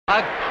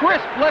A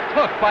crisp left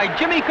hook by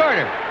Jimmy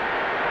Carter.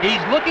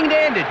 He's looking to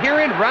end it here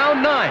in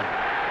round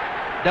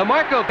 9. De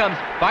Marco comes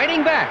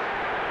fighting back.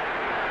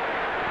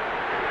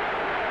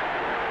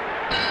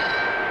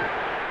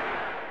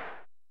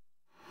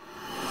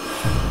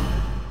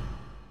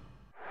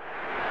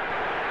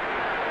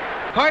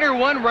 Carter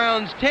won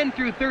rounds 10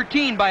 through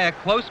 13 by a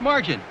close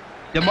margin.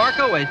 De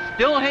Marco is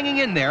still hanging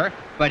in there,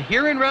 but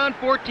here in round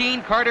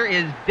 14, Carter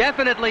is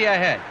definitely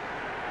ahead.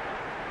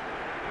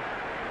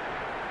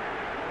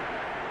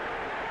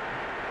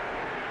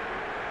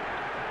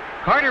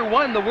 Carter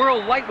won the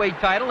world lightweight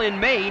title in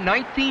May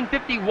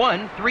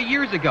 1951, 3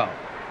 years ago,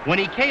 when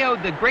he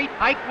KO'd the great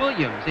Ike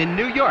Williams in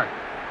New York.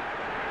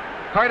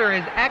 Carter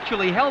has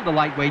actually held the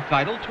lightweight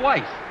title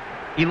twice.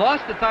 He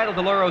lost the title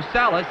to Lauro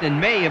Salas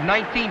in May of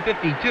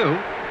 1952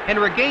 and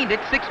regained it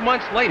 6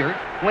 months later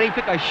when he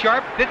took a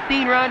sharp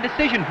 15-round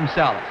decision from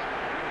Salas.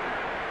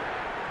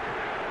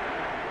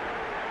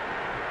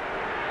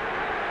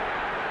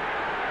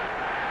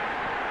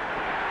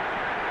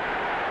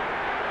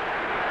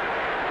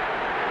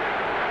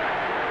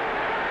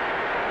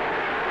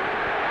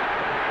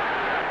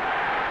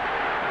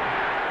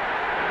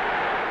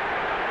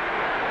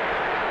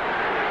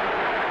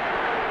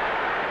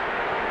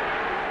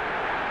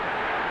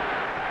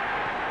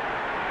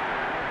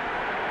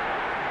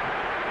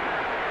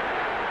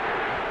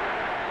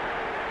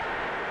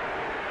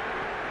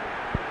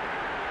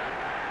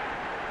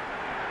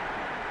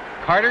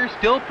 Carter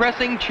still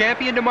pressing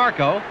champion De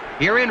Marco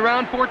here in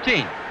round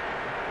 14.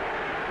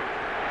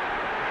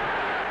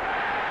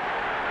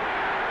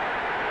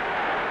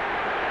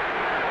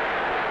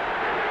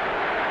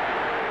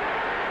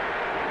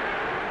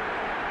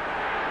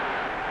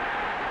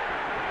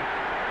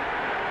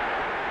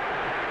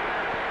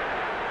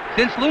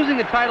 Since losing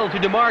the title to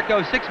De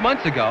Marco 6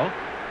 months ago,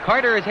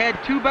 Carter has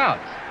had 2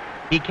 bouts.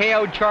 He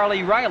KO'd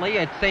Charlie Riley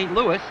at St.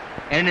 Louis,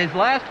 and in his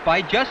last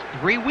fight just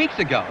 3 weeks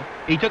ago,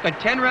 he took a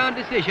 10-round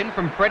decision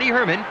from Freddie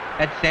Herman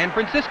at San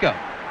Francisco.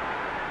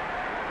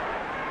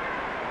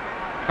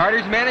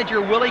 Carter's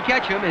manager, Willie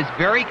Ketchum, is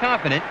very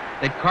confident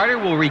that Carter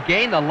will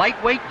regain the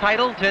lightweight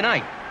title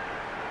tonight.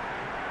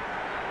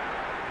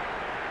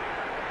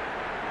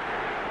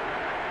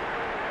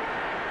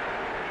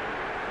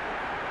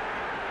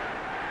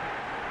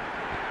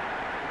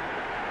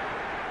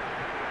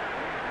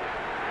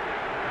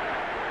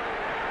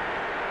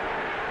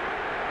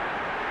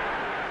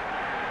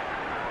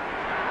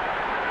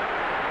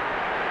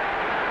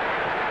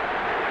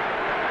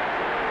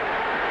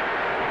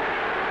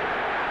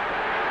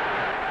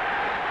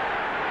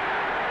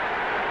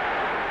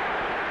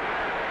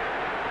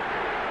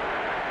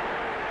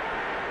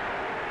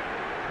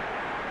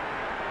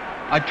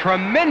 A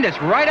tremendous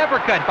right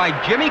uppercut by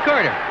Jimmy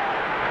Carter.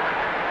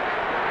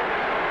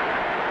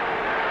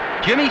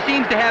 Jimmy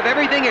seems to have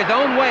everything his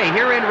own way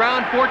here in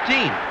round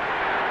 14.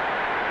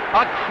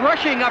 A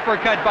crushing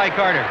uppercut by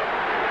Carter.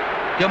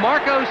 De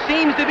Marco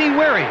seems to be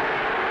weary.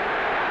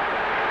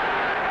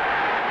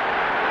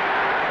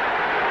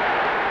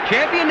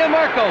 Champion De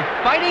Marco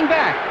fighting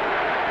back.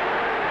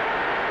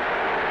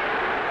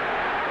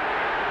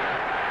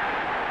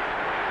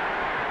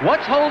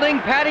 What's holding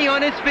Paddy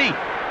on his feet?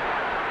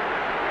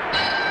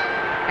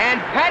 And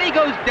Paddy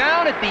goes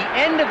down at the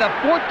end of the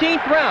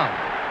 14th round.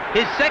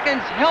 His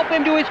seconds help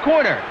him to his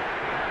corner.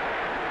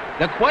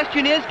 The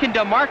question is, can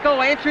De Marco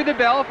answer the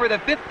bell for the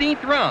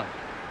 15th round?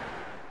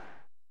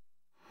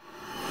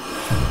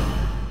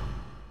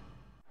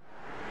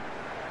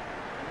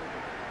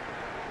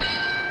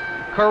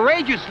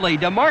 Courageously,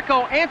 De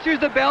Marco answers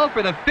the bell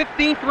for the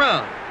 15th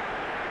round.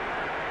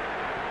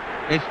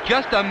 It's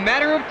just a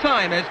matter of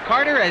time as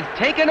Carter has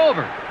taken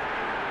over.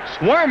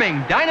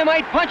 Swarming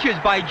dynamite punches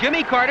by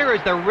Jimmy Carter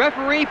as the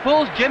referee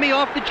pulls Jimmy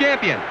off the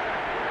champion.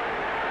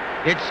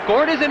 It's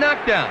scored as a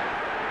knockdown.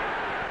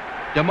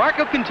 De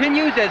Marco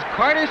continues as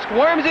Carter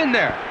swarms in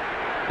there.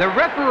 The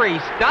referee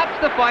stops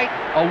the fight,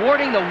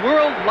 awarding the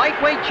World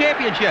Lightweight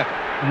Championship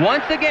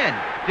once again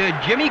to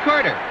Jimmy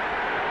Carter.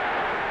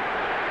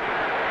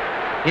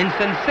 In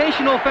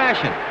sensational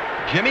fashion,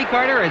 Jimmy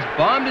Carter has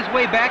bombed his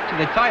way back to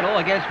the title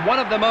against one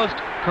of the most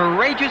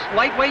courageous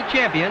lightweight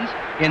champions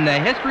in the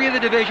history of the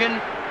division,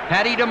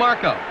 Paddy De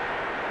Marco.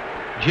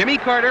 Jimmy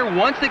Carter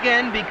once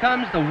again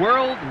becomes the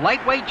world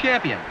lightweight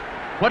champion,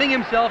 putting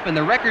himself in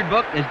the record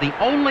book as the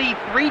only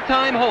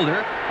 3-time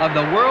holder of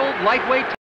the world lightweight title.